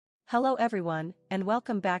Hello everyone, and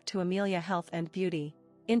welcome back to Amelia Health and Beauty.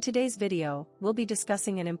 In today's video, we'll be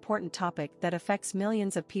discussing an important topic that affects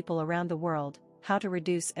millions of people around the world: how to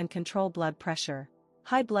reduce and control blood pressure.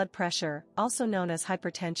 High blood pressure, also known as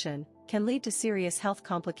hypertension, can lead to serious health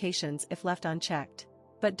complications if left unchecked.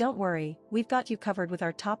 But don't worry, we've got you covered with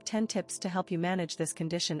our top 10 tips to help you manage this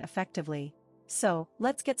condition effectively. So,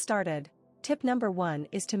 let's get started. Tip number 1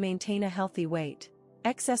 is to maintain a healthy weight.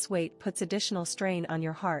 Excess weight puts additional strain on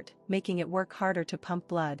your heart, making it work harder to pump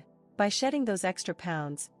blood. By shedding those extra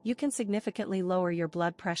pounds, you can significantly lower your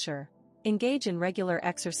blood pressure. Engage in regular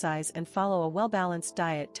exercise and follow a well-balanced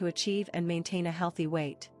diet to achieve and maintain a healthy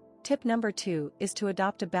weight. Tip number 2 is to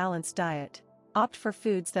adopt a balanced diet. Opt for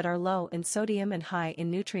foods that are low in sodium and high in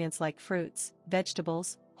nutrients like fruits,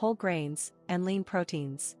 vegetables, whole grains, and lean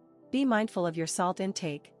proteins. Be mindful of your salt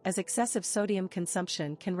intake, as excessive sodium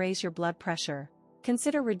consumption can raise your blood pressure.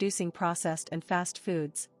 Consider reducing processed and fast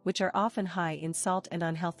foods, which are often high in salt and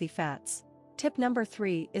unhealthy fats. Tip number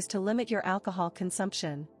 3 is to limit your alcohol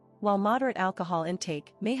consumption. While moderate alcohol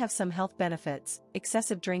intake may have some health benefits,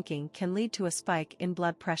 excessive drinking can lead to a spike in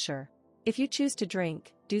blood pressure. If you choose to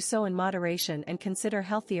drink, do so in moderation and consider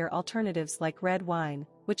healthier alternatives like red wine,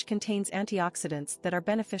 which contains antioxidants that are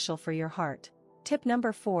beneficial for your heart. Tip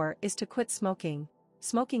number 4 is to quit smoking.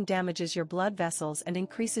 Smoking damages your blood vessels and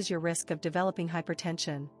increases your risk of developing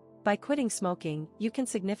hypertension. By quitting smoking, you can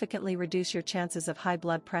significantly reduce your chances of high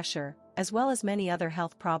blood pressure, as well as many other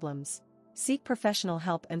health problems. Seek professional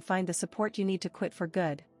help and find the support you need to quit for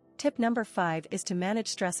good. Tip number 5 is to manage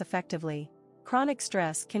stress effectively. Chronic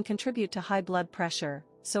stress can contribute to high blood pressure,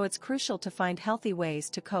 so it's crucial to find healthy ways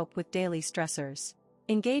to cope with daily stressors.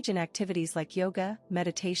 Engage in activities like yoga,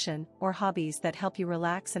 meditation, or hobbies that help you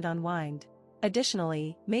relax and unwind.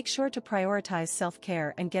 Additionally, make sure to prioritize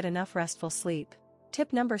self-care and get enough restful sleep.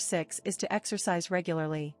 Tip number 6 is to exercise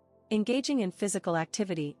regularly. Engaging in physical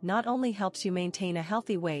activity not only helps you maintain a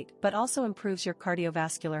healthy weight but also improves your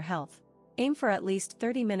cardiovascular health. Aim for at least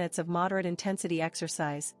 30 minutes of moderate intensity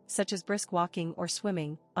exercise, such as brisk walking or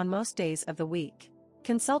swimming, on most days of the week.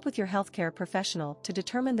 Consult with your healthcare professional to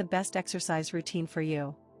determine the best exercise routine for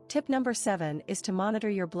you. Tip number 7 is to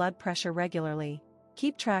monitor your blood pressure regularly.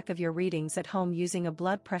 Keep track of your readings at home using a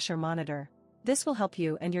blood pressure monitor. This will help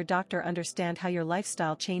you and your doctor understand how your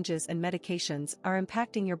lifestyle changes and medications are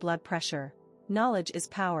impacting your blood pressure. Knowledge is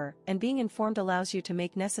power, and being informed allows you to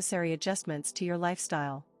make necessary adjustments to your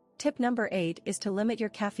lifestyle. Tip number 8 is to limit your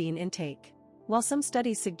caffeine intake. While some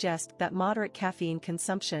studies suggest that moderate caffeine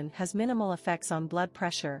consumption has minimal effects on blood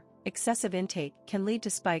pressure, excessive intake can lead to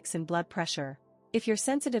spikes in blood pressure. If you're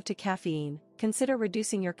sensitive to caffeine, consider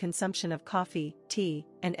reducing your consumption of coffee, tea,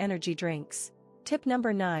 and energy drinks. Tip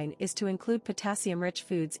number 9 is to include potassium-rich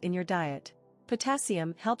foods in your diet.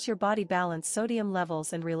 Potassium helps your body balance sodium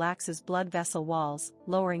levels and relaxes blood vessel walls,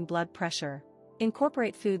 lowering blood pressure.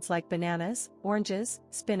 Incorporate foods like bananas, oranges,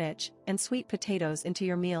 spinach, and sweet potatoes into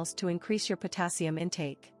your meals to increase your potassium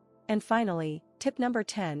intake. And finally, tip number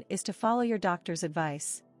 10 is to follow your doctor's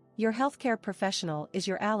advice. Your healthcare professional is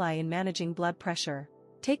your ally in managing blood pressure.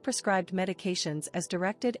 Take prescribed medications as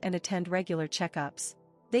directed and attend regular checkups.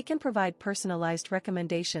 They can provide personalized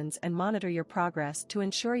recommendations and monitor your progress to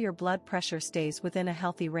ensure your blood pressure stays within a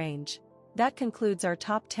healthy range. That concludes our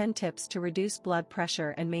top 10 tips to reduce blood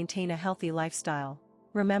pressure and maintain a healthy lifestyle.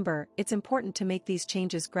 Remember, it's important to make these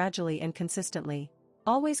changes gradually and consistently.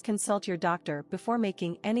 Always consult your doctor before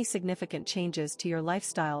making any significant changes to your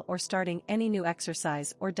lifestyle or starting any new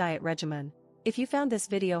exercise or diet regimen. If you found this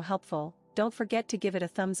video helpful, don't forget to give it a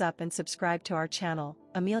thumbs up and subscribe to our channel,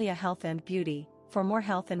 Amelia Health and Beauty, for more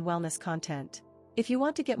health and wellness content. If you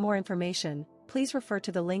want to get more information, please refer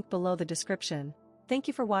to the link below the description. Thank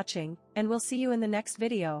you for watching, and we'll see you in the next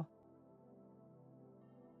video.